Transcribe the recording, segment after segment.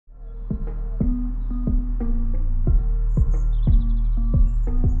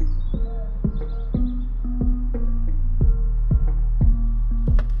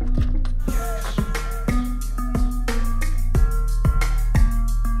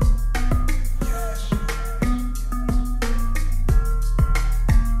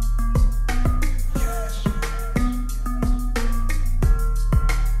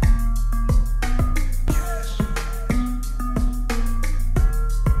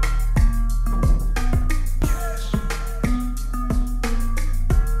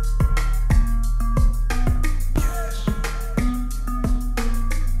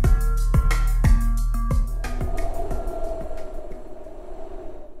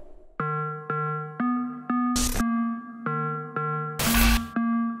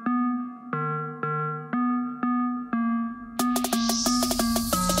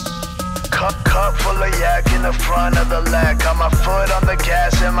Cup full of yak in the front of the leg. Got my foot on the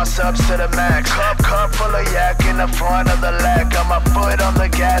gas and my subs to the max. Cup full of yak in the front of the leg. Got my foot on the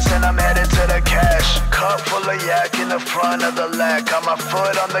gas and I'm headed to the cash. Cup full of yak in the front of the leg. Got my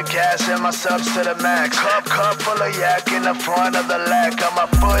foot on the gas and my subs to the max. Cup full of yak in the front of the leg. Got my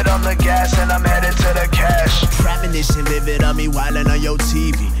foot on the gas and I'm headed to the cash. Premonition vivid of me wildin' on your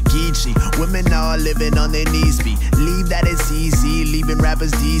TV. Geechee, women all living on their knees. Be leave that it's easy. Leaving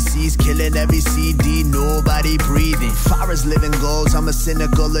rappers DC's, killing every CD. Nobody breathing. Far as living goals, I'm a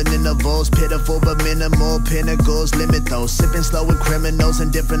cynical and in the voles. Pitiful but minimal pinnacles. Limit those. Sipping slow with criminals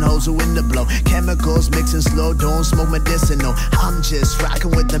and different hoes who in the blow. Chemicals mixing slow, don't smoke medicinal. I'm just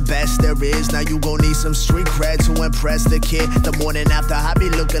rocking with the best there is. Now you gon' need some street cred to impress the kid. The morning after I be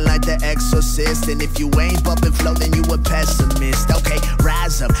looking like the exorcist. And if you ain't bumping flow, then you a pessimist. Okay,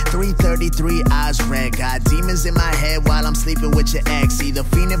 rise up. 3:33, eyes red. Got demons in my head while I'm sleeping with your ex. Either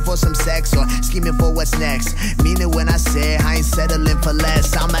fiending for some sex or scheming for what's next. Mean it when I say I ain't settling for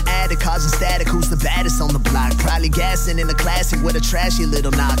less. I'm an addict causing static. Who's the baddest on the block? Probably gassing in a classic with a trashy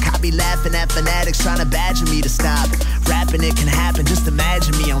little knock. I be laughing at fanatics trying to badger me to stop. Rapping it can happen, just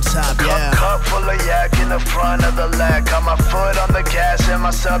imagine me on top, yeah. Cup full of yak in the front of the leg. Got my foot on the gas and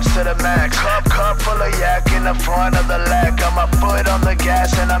my subs to the max. Cup full of yak in the front of the leg. Got my foot on the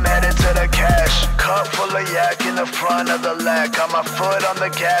gas and I'm headed to the cash. Cup full of yak in the front of the leg. Got my foot on the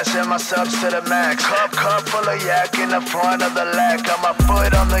gas and my subs to the max. Cup full of yak in the front of the leg. Got my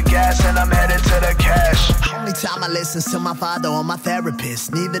foot on the gas and I'm headed to the cash. Only time I listen to my father or my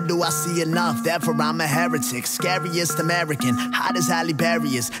therapist. Neither do I see enough, therefore I'm a heretic. Scariest American, hot as Halle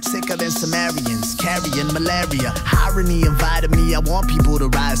Berry's. Sicker than Sumerians, carrying malaria. Irony invited me, I want people to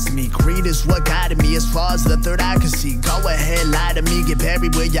rise to me. Greed is what guided me as far as the third eye can see. Go ahead, lie to me, get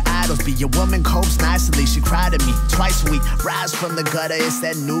buried where your idols be. Your woman copes nicely, she cried at me twice a week. Rise from the gutter, it's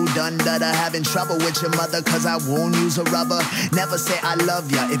that new dun-dutter. Having trouble with your mother cause I won't use a rubber. Never say I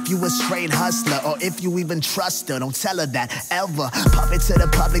love ya if you a straight hustler, or if you even trust her, don't tell her that ever. Pump it to the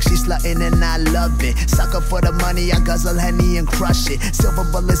public, she slutting and I love it. Sucker for the money, I guzzle Henny and crush it. Silver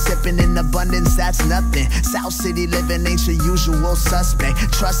bullet sipping in abundance, that's nothing. South City living ain't your usual suspect.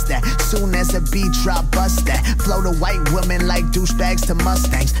 Trust that, soon as a beat drop, bust that. Flow to white women like douchebags to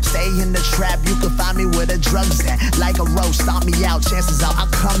Mustangs. Stay in the trap, you can find me where the drugs at. Like a roast, stomp me out, chances are I'll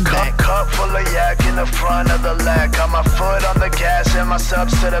come back. Cup full of yak in the front of the leg. Got my foot on the gas and my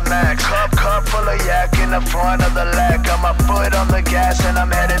subs to the max. Cup full of yak in the front of the leg. Got my foot on the gas and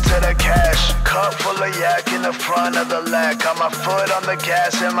I'm headed to the cash. Cup full of yak in the front of the leg. Got my foot on the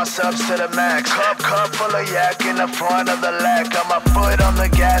gas and my subs to the max. Cup full of yak in the front of the leg. Got my foot on the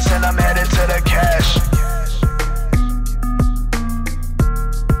gas and I'm headed to the cash.